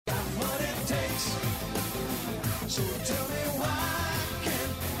So tell me why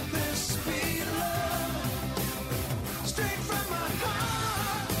can't this be love? Straight from my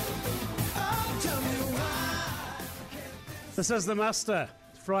heart. Oh, tell me why. This is The Muster,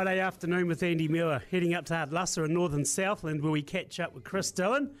 Friday afternoon with Andy Muir, heading up to Ardlussa in northern Southland where we catch up with Chris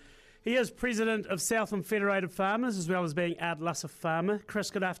Dillon. He is president of Southland Federated Farmers as well as being Ardlussa farmer.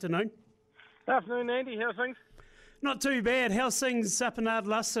 Chris, good afternoon. Afternoon, Andy. How's things? Not too bad. How's things up in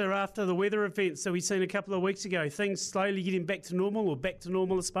Ardlussa after the weather events that we seen a couple of weeks ago? Things slowly getting back to normal, or back to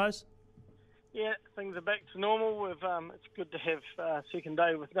normal, I suppose? Yeah, things are back to normal. It's good to have a second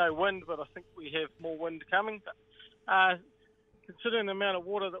day with no wind, but I think we have more wind coming. But, considering the amount of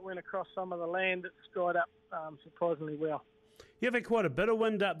water that went across some of the land, it's dried up surprisingly well. You've had quite a bit of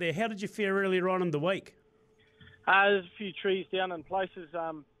wind up there. How did you fare earlier on in the week? There's a few trees down in places.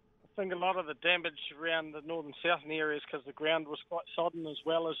 I think a lot of the damage around the northern southern areas because the ground was quite sodden as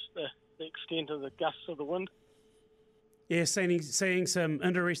well as the extent of the gusts of the wind. Yeah, seeing some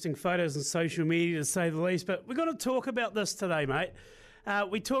interesting photos on social media to say the least. But we're going to talk about this today, mate.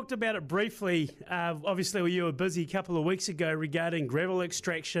 We talked about it briefly, obviously you were busy a couple of weeks ago regarding gravel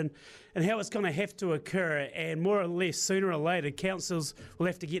extraction and how it's going to have to occur, and more or less sooner or later councils will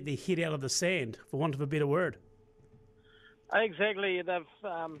have to get their head out of the sand, for want of a better word. Exactly. They've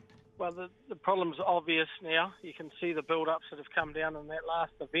the problem's obvious now. You can see the build-ups that have come down in that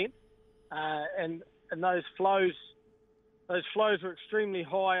last event, and those flows were extremely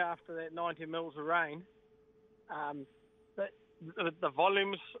high after that 90 mils of rain. The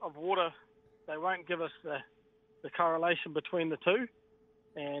volumes of water, they won't give us the correlation between the two.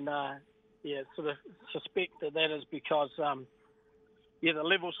 And, sort of suspect that is because, the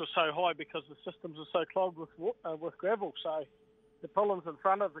levels are so high because the systems are so clogged with gravel. So the problem's in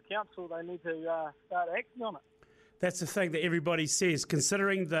front of the council. They need to start acting on it. That's the thing that everybody says.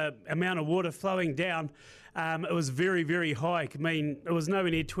 Considering the amount of water flowing down, it was very, very high. I mean, it was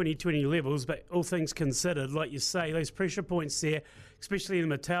nowhere near 2020 levels, but all things considered, like you say, those pressure points there, especially in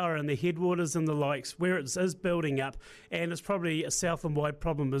the Mataura and the headwaters and the likes, where it is building up, and it's probably a Southland-wide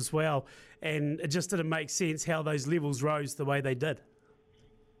problem as well. And it just didn't make sense how those levels rose the way they did.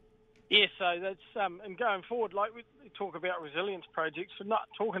 Yeah, so that's and going forward, like we talk about resilience projects, we're not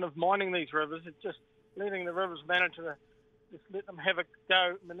talking of mining these rivers, it's just letting the rivers manage to just let them have a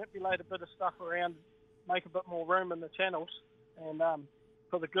go, manipulate a bit of stuff around, make a bit more room in the channels, and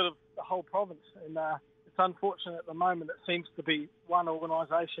for the good of the whole province. And it's unfortunate at the moment it seems to be one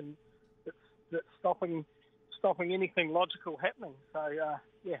organisation that's stopping anything logical happening. So,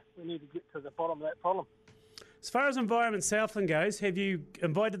 we need to get to the bottom of that problem. As far as Environment Southland goes, have you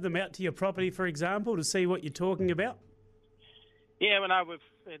invited them out to your property, for example, to see what you're talking about? Yeah, we've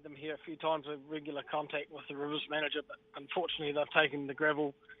had them here a few times in regular contact with the rivers manager, but unfortunately they've taken the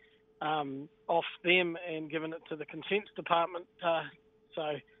gravel off them and given it to the consents department.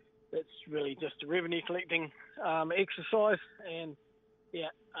 So it's really just a revenue collecting exercise, and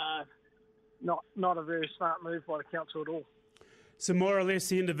not a very smart move by the council at all. So more or less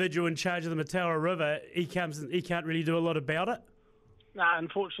the individual in charge of the Mataura River, he can't really do a lot about it? No,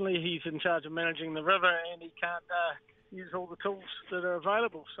 unfortunately he's in charge of managing the river and he can't use all the tools that are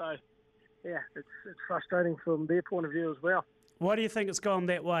available. So, it's frustrating from their point of view as well. Why do you think it's gone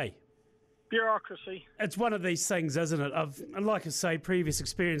that way? Bureaucracy. It's one of these things, isn't it? And like I say, previous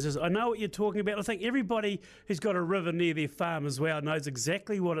experiences, I know what you're talking about. I think everybody who's got a river near their farm as well knows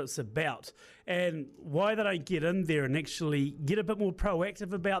exactly what it's about. And why they don't get in there and actually get a bit more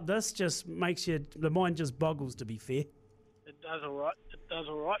proactive about this just makes the mind just boggles, to be fair. It does all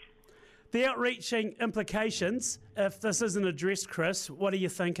right. The outreaching implications, if this isn't addressed, Chris, what are you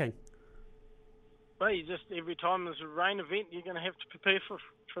thinking? Well, every time there's a rain event, you're going to have to prepare for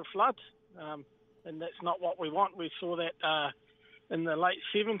floods. And that's not what we want. We saw that in the late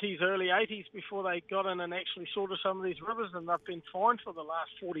 70s, early 80s, before they got in and actually sorted some of these rivers, and they've been fined for the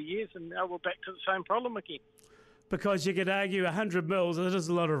last 40 years, and now we're back to the same problem again. Because you could argue 100 mils, it is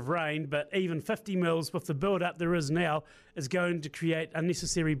a lot of rain, but even 50 mils with the build-up there is now is going to create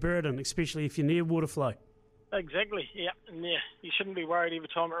unnecessary burden, especially if you're near water flow. Exactly, and you shouldn't be worried every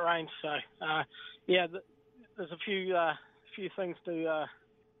time it rains. So, there's a few things to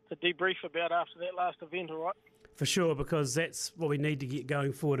debrief about after that last event, all right? For sure, because that's what we need to get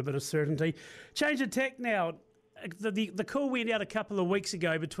going forward, a bit of certainty. Change of tack now. The call went out a couple of weeks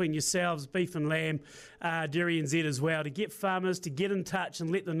ago between yourselves, Beef and Lamb, Dairy NZ as well, to get farmers to get in touch and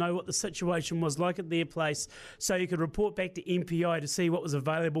let them know what the situation was like at their place so you could report back to MPI to see what was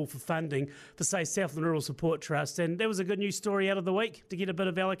available for funding for, say, Southland Rural Support Trust. And that was a good news story out of the week to get a bit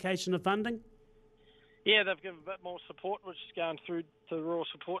of allocation of funding. Yeah, they've given a bit more support, which is going through to the Rural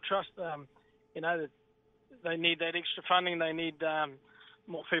Support Trust. they need that extra funding. They need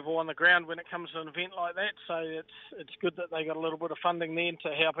more people on the ground when it comes to an event like that. So it's good that they got a little bit of funding then to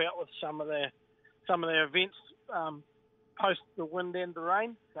help out with some of their events post the wind and the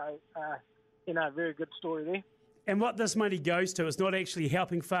rain. So very good story there. And what this money goes to is not actually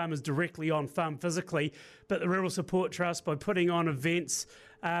helping farmers directly on farm physically, but the Rural Support Trust by putting on events,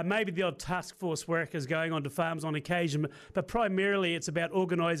 maybe the odd task force workers going onto farms on occasion, but primarily it's about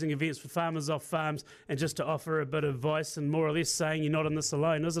organising events for farmers off farms and just to offer a bit of advice and more or less saying you're not in this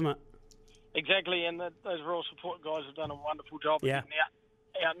alone, isn't it? Exactly, and those rural support guys have done a wonderful job of Yeah. getting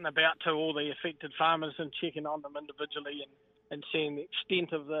out and about to all the affected farmers and checking on them individually and seeing the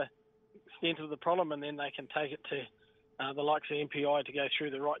extent of the problem, and then they can take it to the likes of MPI to go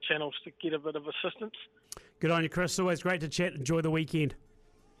through the right channels to get a bit of assistance. Good on you, Chris. Always great to chat. Enjoy the weekend.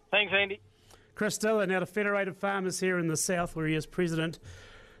 Thanks, Andy. Chris Dillon out of Federated Farmers here in the south where he is president.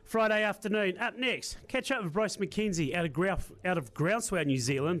 Friday afternoon. Up next, catch up with Bryce McKenzie out of Groundswell, New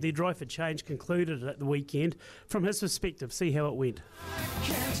Zealand. Their Drive for Change concluded at the weekend. From his perspective, see how it went.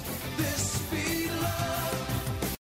 Can't this be